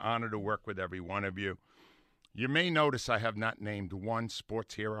 It was an honor to work with every one of you. You may notice I have not named one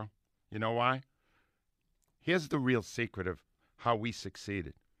sports hero. You know why? Here's the real secret of how we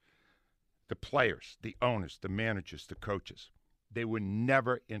succeeded. The players, the owners, the managers, the coaches, they were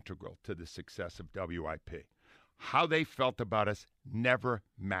never integral to the success of WIP. How they felt about us never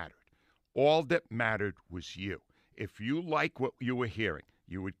mattered. All that mattered was you. If you like what you were hearing,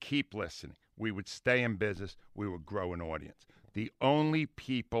 you would keep listening. We would stay in business. We would grow an audience. The only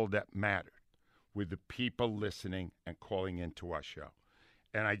people that mattered were the people listening and calling into our show.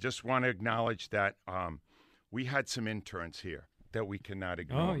 And I just want to acknowledge that we had some interns here that we cannot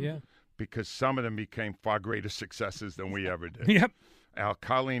ignore. Oh, yeah. Because some of them became far greater successes than we ever did. Yep.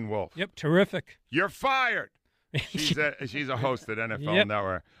 Colleen Wolfe. Yep, terrific. You're fired. She's a host at NFL Yep.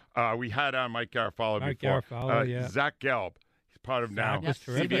 Network. We had on Mike Garofalo Mike before. Garofalo, yeah. Zach Gelb, part of now Yep.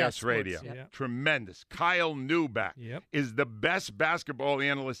 CBS Radio. Yep. Tremendous. Kyle Newback is the best basketball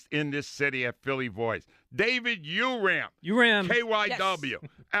analyst in this city at Philly Voice. David Uram. KYW.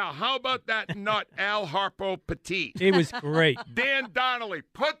 Al, how about that nut, Al Harpo Petit? He was great. Dan Donnelly,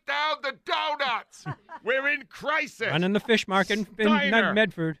 put down the donuts. We're in crisis. Running the fish market in Steiner.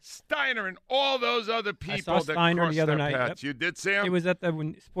 Medford. Steiner and all those other people I saw Steiner that the other crossed their night. paths. You did see him? He was at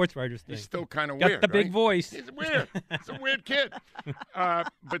the sports writers thing. He's still kind of Got weird. the big right? voice. He's weird. He's a weird kid.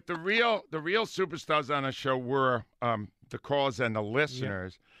 But the real superstars on our show were the callers and the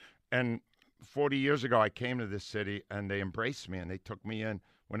listeners. And 40 years ago, I came to this city, and they embraced me, and they took me in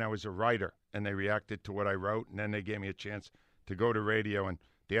when I was a writer, and they reacted to what I wrote, and then they gave me a chance to go to radio, and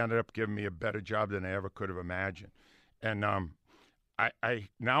they ended up giving me a better job than I ever could have imagined. And I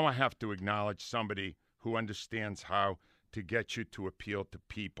now I have to acknowledge somebody who understands how to get you to appeal to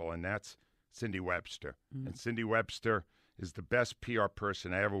people, and that's Cindy Webster. And Cindy Webster is the best PR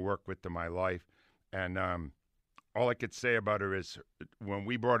person I ever worked with in my life. And all I could say about her is when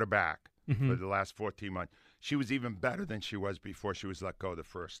we brought her back for the last 14 months, she was even better than she was before she was let go the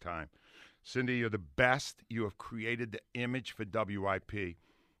first time. Cindy, you're the best. You have created the image for WIP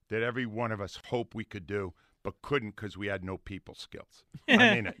that every one of us hoped we could do, but couldn't because we had no people skills.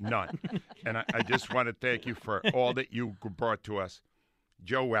 I mean it, none. And I just want to thank you for all that you brought to us.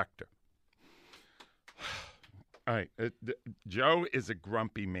 Joe Wechter. All right, Joe is a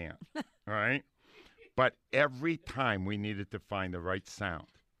grumpy man, all right? But every time we needed to find the right sound,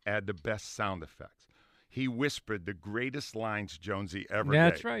 add the best sound effects, he whispered the greatest lines Jonesy ever gave.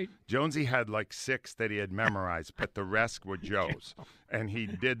 That's right. Jonesy had like 6 that he had memorized, but the rest were Joe's. And he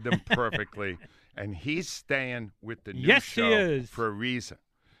did them perfectly. And he's staying with the new show he is. for a reason.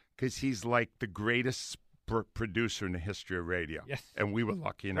 Because he's like the greatest producer in the history of radio. Yes. And we were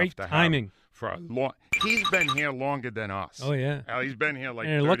lucky enough Great to have timing. him for a long. He's been here longer than us. Oh, yeah. He's been here like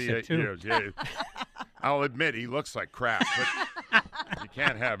And he looks 38 it, too. years. Yeah. I'll admit he looks like crap, but you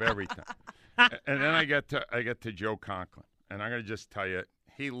can't have everything. And then I get to Joe Conklin, and I'm going to just tell you,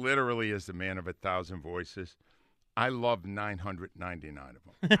 he literally is the man of 1,000 voices. I love 999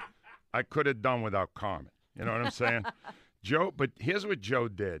 of them. I could have done without Carmen. You know what I'm saying? Joe, but here's what Joe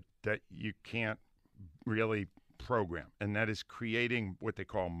did that you can't really program, and that is creating what they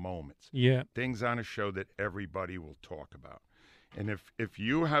call moments. Yeah. Things on a show that everybody will talk about. And if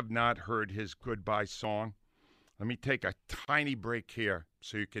you have not heard his goodbye song, let me take a tiny break here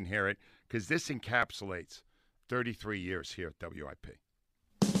so you can hear it, because this encapsulates 33 years here at WIP.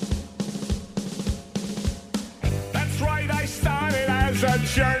 That's right, I started as a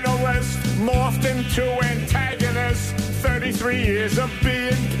journalist, morphed into antagonist, 33 years of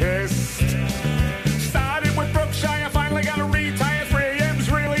being pissed. Started with Brookshire, finally got a retire, 3 AMs,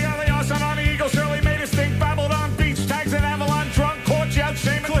 really early, Arson on the Eagles, Shirley made us think, babbled on beach tags and Avalon, drunk, court judge,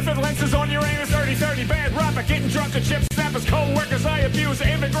 shame, Clifford lenses on Uranus, 30-30, bad rapper, getting drunk at chip snappers, co-workers, I abuse,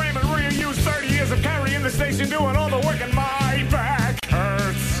 immigrant and reuse, 30 years of carrying the station, doing all the work, and my back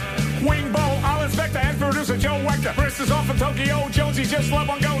hurts. Wingbow, I'll inspect and producer Joe Wechter. Bristol's off in Tokyo, Jonesy just love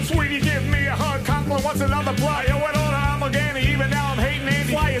on go. Sweetie, give me a hug. Conklin wants another blood. Yo, what order? I'm Organi. Even now I'm hating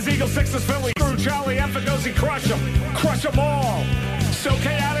Andy. Flyers, Eagles, Sixers, Philly. Screw Charlie, Effigosi, crush them all. So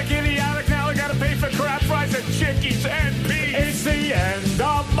chaotic, idiotic, now I gotta pay for crab fries and chickies and peas. It's the end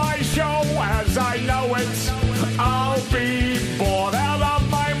of my show as I know it. I'll be bored out of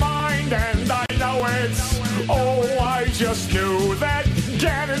my mind and I know it. Oh, I just knew that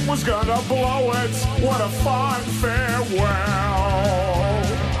Gannon was gonna blow it. What a fond farewell.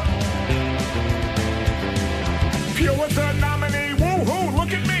 Pulitzer nominee, woohoo,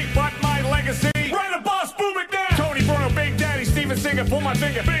 look at me, but my legacy. Right a boss, boom it down. Tony Bruno, Big Daddy, Steven Singer, pull my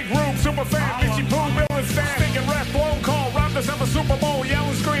finger. Big Room, super fan, Mitchie Pooh, Bill and Stan. Thinking ref, blown call, robbed us of a Super Bowl, yell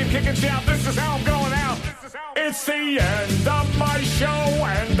and scream, kick and shout. This is how I'm going out. It's the end of my show,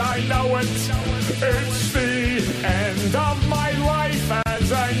 and I know it. It's the end of my life,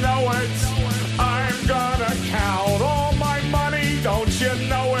 as I know it. I'm gonna count all my money, don't you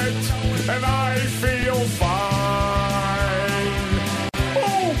know it? And I feel fine.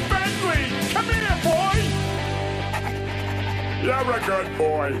 Oh, Bentley, come here, boy. You're a good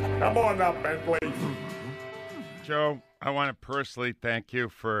boy. Come on up, Bentley. Joe, I want to personally thank you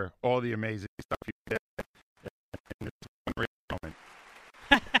for all the amazing stuff you did.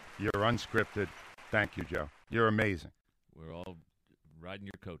 You're unscripted. Thank you, Joe. You're amazing. We're all riding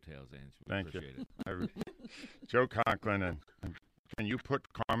your coattails, Ains. We Thank appreciate you. Joe Conklin, and can you put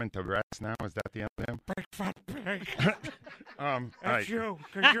Carmen to rest now? Is that the end of him? Big fat pig. All That's right. you,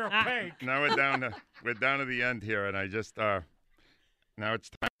 because you're a pig. Now we're down to the end here, and I just now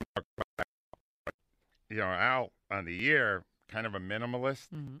it's time to talk about Al on the air kind of a minimalist.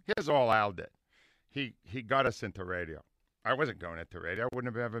 Mm-hmm. Here's all Al did. He got us into radio. I wasn't going into radio. I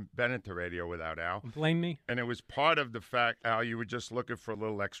wouldn't have ever been into radio without Al. Blame me. And it was part of the fact, Al, you were just looking for a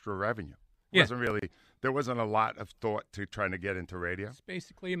little extra revenue. Yeah. There wasn't a lot of thought to trying to get into radio. It's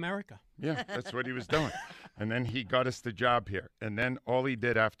basically America. Yeah, that's what he was doing. And then he got us the job here. And then all he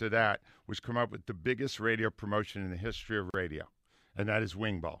did after that was come up with the biggest radio promotion in the history of radio, and that is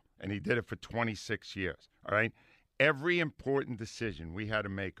Wing Bowl. And he did it for 26 years, all right? Every important decision we had to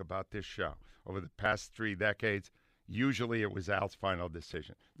make about this show over the past 3 decades, usually it was Al's final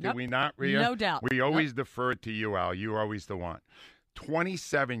decision. Did we not, Rhea? No doubt. We always deferred to you, Al. You were always the one.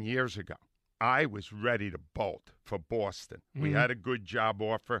 27 years ago, I was ready to bolt for Boston. We had a good job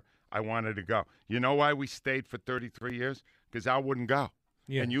offer. I wanted to go. You know why we stayed for 33 years? Because Al wouldn't go.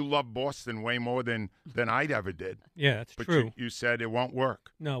 Yeah. And you love Boston way more than I ever did. Yeah, that's but true. You said it won't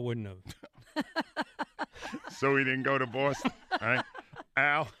work. No, it wouldn't have. So we didn't go to Boston. All right?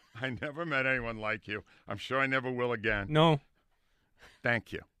 Al, I never met anyone like you. I'm sure I never will again. No.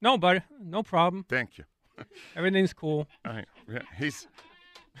 Thank you. No, buddy. No problem. Thank you. Everything's cool. All right.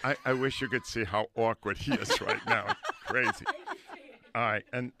 I wish you could see how awkward he is right now. It's crazy. All right,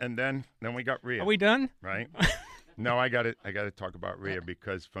 and then we got Rhea. Are we done? Right? No, I got to talk about Rhea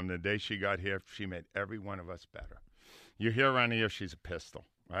because from the day she got here, she made every one of us better. You hear around here, she's a pistol,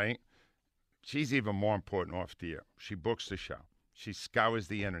 right? She's even more important off the air. She books the show. She scours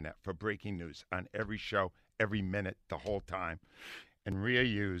the internet for breaking news on every show, every minute, the whole time. And Rhea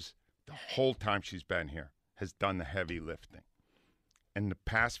Hughes, the whole time she's been here, has done the heavy lifting. In the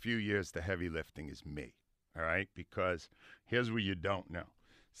past few years, the heavy lifting is me, all right? Because here's what you don't know.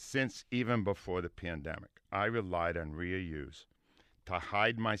 Since even before the pandemic, I relied on Rhea Hughes to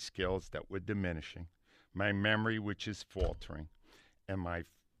hide my skills that were diminishing, my memory, which is faltering, and my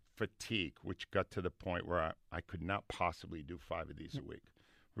fatigue, which got to the point where I could not possibly do 5 of these a week.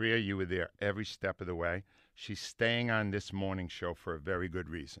 Rhea, you were there every step of the way. She's staying on this morning show for a very good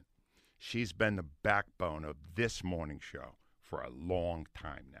reason. She's been the backbone of this morning show for a long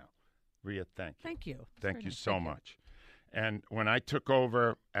time now. Rhea, thank you. Thank you. Thank you so much. And when I took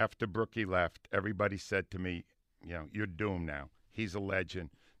over after Brookie left, everybody said to me, you're doomed now. He's a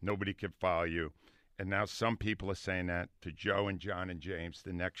legend. Nobody can follow you. And now some people are saying that to Joe and John and James,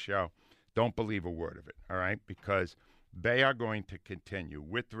 the next show. Don't believe a word of it, all right? Because they are going to continue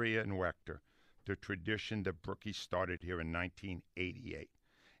with Rhea and Wechter the tradition that Brookie started here in 1988.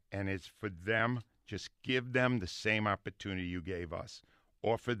 And it's for them, just give them the same opportunity you gave us.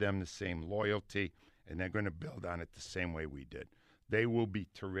 Offer them the same loyalty, and they're going to build on it the same way we did. They will be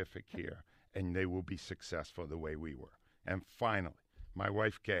terrific here, and they will be successful the way we were. And finally, my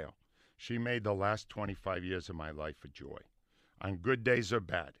wife, Gail, she made the last 25 years of my life a joy. On good days or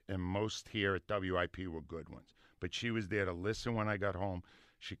bad, and most here at WIP were good ones. But she was there to listen when I got home.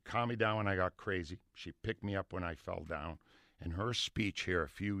 She calmed me down when I got crazy. She picked me up when I fell down. And her speech here a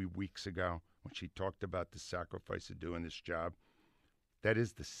few weeks ago, when she talked about the sacrifice of doing this job, that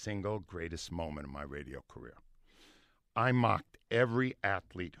is the single greatest moment of my radio career. I mocked every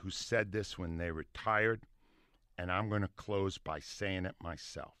athlete who said this when they retired, and I'm going to close by saying it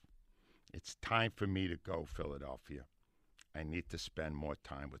myself. It's time for me to go, Philadelphia. I need to spend more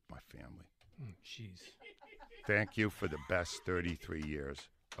time with my family. Jeez. Thank you for the best 33 years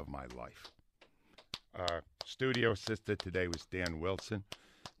of my life. Studio assistant today was Dan Wilson.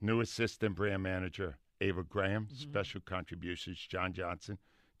 New assistant brand manager, Ava Graham. Special contributions, John Johnson.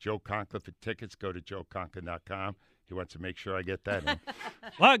 Joe Conklin. For tickets, go to joeconklin.com. He wants to make sure I get that in.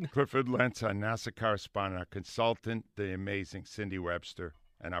 Plug. Clifford Lentz, our NASA correspondent, our consultant, the amazing Cindy Webster,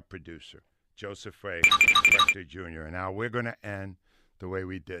 and our producer, Joseph Frey, Webster Jr. And now we're going to end the way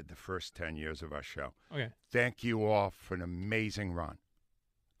we did the first 10 years of our show. Okay. Thank you all for an amazing run.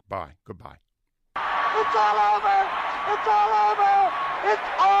 Bye. Goodbye. It's all over! It's all over! It's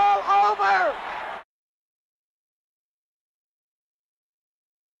all over!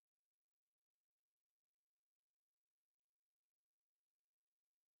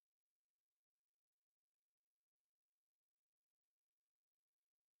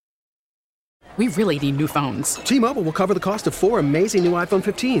 We really need new phones. T-Mobile will cover the cost of 4 amazing new iPhone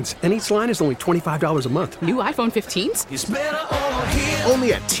 15s, and each line is only $25 a month. New iPhone 15s? It's better over here.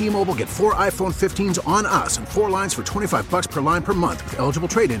 Only at T-Mobile, get 4 iPhone 15s on us and 4 lines for $25 per line per month with eligible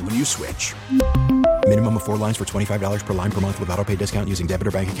trade-in when you switch. Minimum of 4 lines for $25 per line per month with autopay discount using debit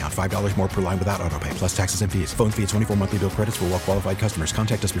or bank account. $5 more per line without autopay, plus taxes and fees. Phone fee at 24 monthly bill credits for well-qualified customers.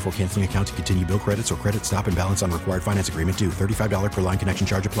 Contact us before canceling account to continue bill credits or credit stop and balance on required finance agreement due. $35 per line connection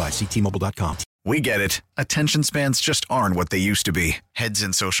charge applies. See T-Mobile.com. We get it. Attention spans just aren't what they used to be. Heads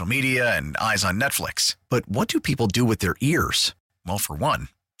in social media and eyes on Netflix. But what do people do with their ears? Well, for one,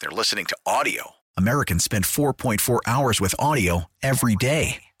 they're listening to audio. Americans spend 4.4 hours with audio every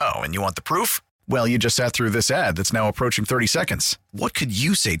day. Oh, and you want the proof? Well, you just sat through this ad that's now approaching 30 seconds. What could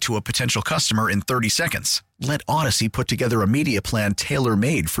you say to a potential customer in 30 seconds? Let Odyssey put together a media plan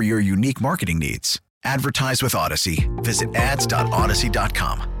tailor-made for your unique marketing needs. Advertise with Odyssey. Visit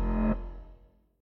ads.odyssey.com.